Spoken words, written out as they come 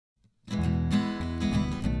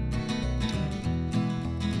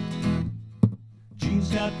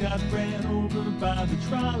Gene Scott got ran over by the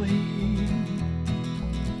trolley,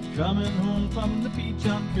 coming home from the beach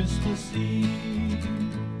on Christmas Eve.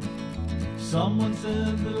 Someone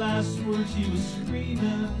said the last words he was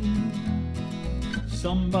screaming,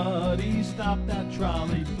 "Somebody stop that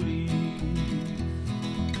trolley, please."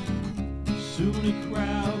 Soon a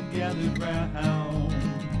crowd gathered round.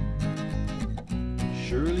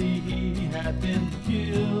 Surely he had been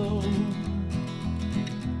killed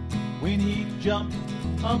when he jumped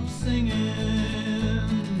up singing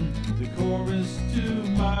the chorus to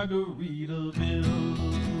Margaritaville.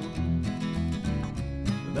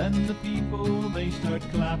 Then the people, they start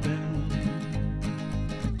clapping.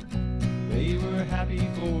 They were happy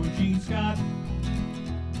for Gene Scott.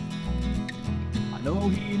 I know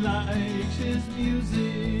he likes his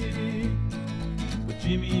music, but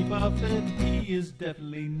Jimmy Buffett, he is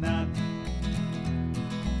definitely not.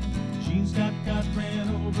 Gene Scott got ran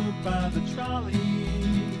over by the trolley,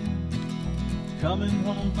 coming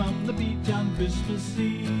home from the beach on Christmas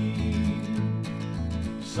Eve.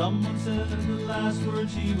 Someone said the last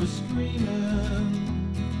words he was screaming,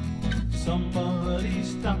 "Somebody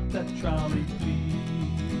stop that trolley,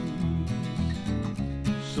 please."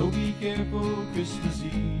 So be careful Christmas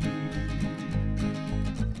Eve.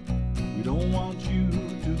 We don't want you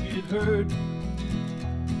to get hurt.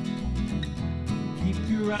 Keep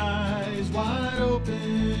your eyes wide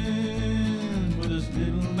open for this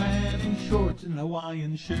little man in shorts and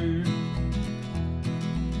Hawaiian shirt.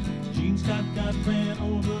 Gene Scott got ran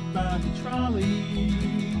over by the trolley,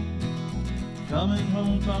 coming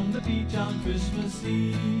home from the beach on Christmas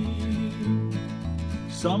Eve.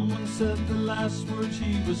 Someone said the last words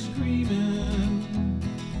he was screaming,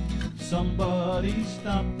 "Somebody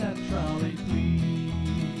stop that trolley, please.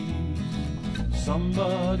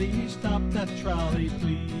 Somebody stop that trolley,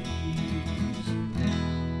 please."